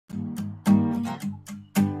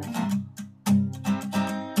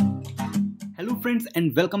Welcome friends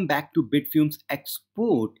and welcome back to Bitfumes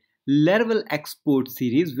Export Laravel Export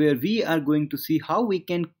series, where we are going to see how we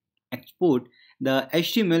can export the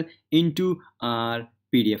HTML into our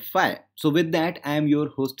PDF file. So with that, I am your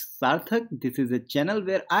host Sarthak. This is a channel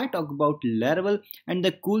where I talk about Laravel and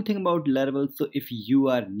the cool thing about Laravel. So if you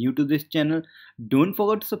are new to this channel, don't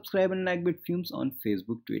forget to subscribe and like Bitfumes on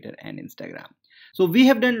Facebook, Twitter and Instagram. So we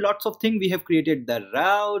have done lots of things. We have created the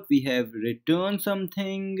route, we have returned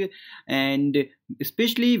something, and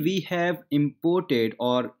especially we have imported,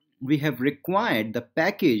 or we have required the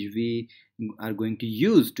package we are going to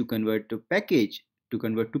use to convert to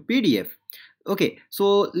PDF. Okay,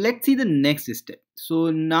 so let's see the next step. So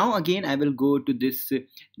now again I will go to this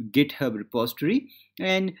GitHub repository,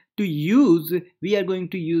 and to use we are going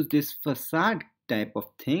to use this facade type of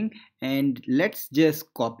thing, and let's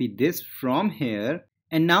just copy this from here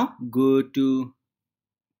and now go to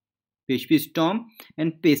PHP Storm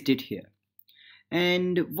and paste it here.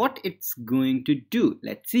 And what it's going to do,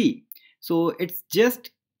 let's see. So it's just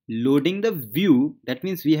loading the view. That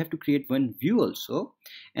means we have to create one view also,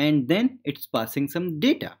 and then it's passing some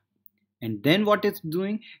data, and then what it's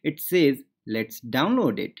doing, it says let's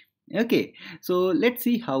download it. Okay, so let's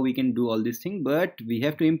see how we can do all this thing, but we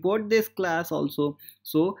have to import this class also.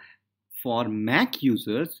 So for Mac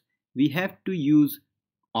users we have to use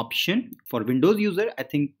option. For Windows user I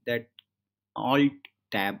think that Alt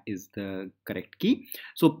tab is the correct key.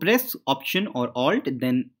 So press option or alt,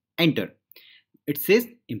 then enter. It says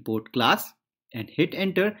import class and hit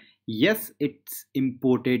enter. Yes, it's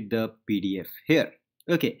imported the PDF here.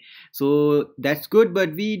 Okay, so that's good,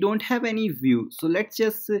 but we don't have any view, so let's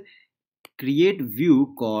just create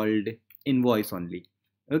view called invoice only.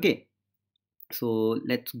 Okay, so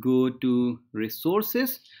let's go to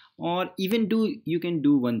resources, or even you can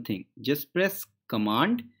do one thing, just press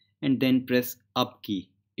command and then press up key.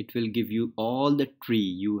 It will give you all the tree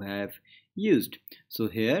you have used. So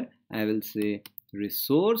here I will say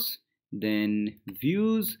resource, then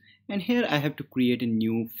views, and here I have to create a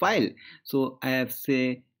new file. So I have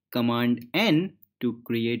say command N to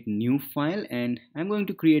create new file, and I'm going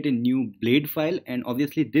to create a new blade file, and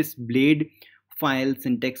obviously this blade file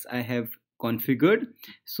syntax I have configured,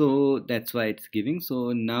 so that's why it's giving.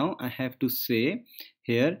 So now I have to say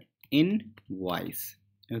here invoice.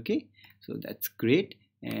 Okay, so that's great,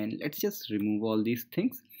 and let's just remove all these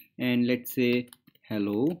things, and let's say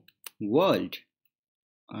hello world.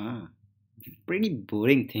 Pretty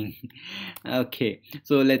boring thing. Okay,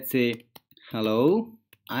 so let's say hello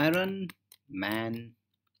Iron Man.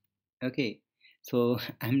 Okay, so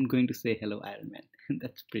I'm going to say hello Iron Man.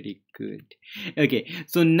 That's pretty good. Okay,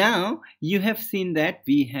 so now you have seen that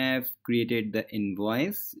we have created the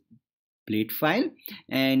invoice blade file,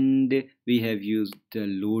 and we have used the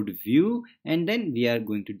load view, and then we are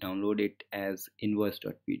going to download it as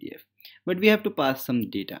invoice.pdf, but we have to pass some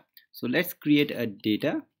data. So let's create a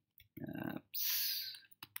data,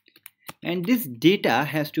 and this data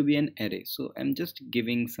has to be an array. So I'm just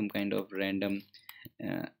giving some kind of random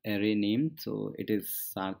array name, so it is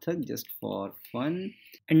Sarthak, just for fun.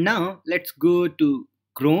 And now let's go to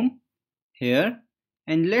Chrome here,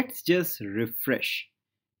 and let's just refresh,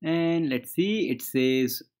 and let's see, it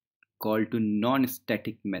says call to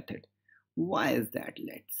non-static method. Why is that?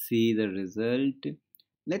 Let's see the result.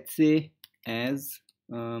 Let's say as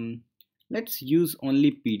let's use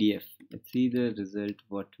only PDF. Let's see the result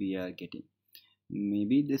what we are getting.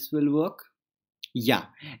 Maybe this will work. Yeah,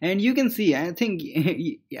 and you can see, I think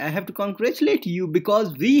I have to congratulate you,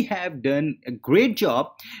 because we have done a great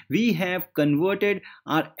job. We have converted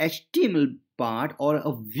our HTML part or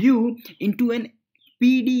a view into an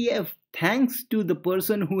PDF, thanks to the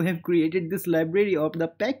person who have created this library of the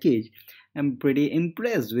package. I'm pretty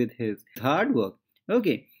impressed with his hard work.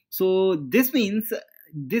 Okay, so this means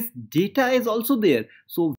this data is also there.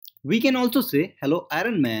 So we can also say hello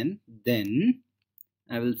Iron Man, then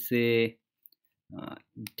I will say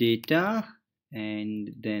data,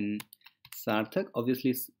 and then Sarthak.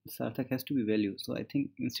 Obviously Sarthak has to be value, so I think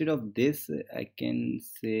instead of this I can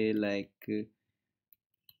say like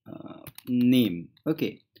name.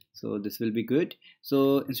 Okay, so this will be good.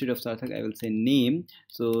 So instead of Sarthak I will say name.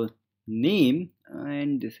 So name,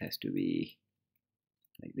 and this has to be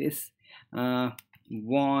like this,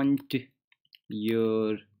 want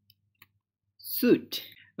your suit.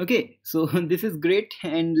 Okay, so this is great,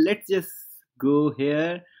 and let's just go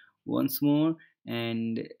here once more,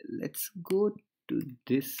 and let's go to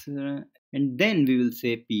this, and then we will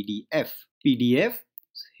say PDF,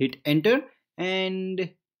 hit enter,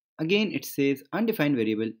 and again it says undefined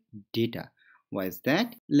variable data. Why is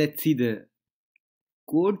that? Let's see the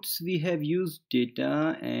codes we have used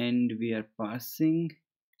data and we are parsing.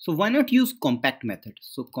 So why not use compact method?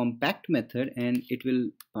 So compact method and it will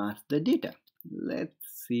pass the data.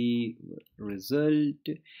 Let's see result.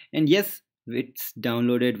 And yes, it's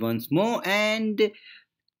downloaded once more. And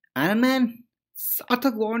Iron Man,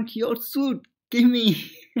 Sarthak want your suit. Give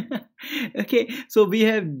me. Okay, so we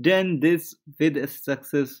have done this with a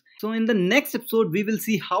success. So in the next episode, we will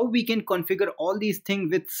see how we can configure all these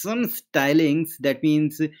things with some stylings. That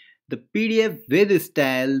means the PDF with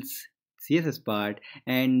styles, CSS part.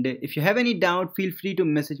 And if you have any doubt, feel free to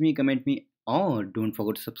message me, comment me, or don't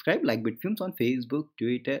forget to subscribe, like Bitfumes on Facebook,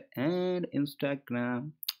 Twitter, and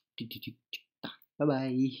Instagram. Bye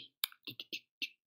bye.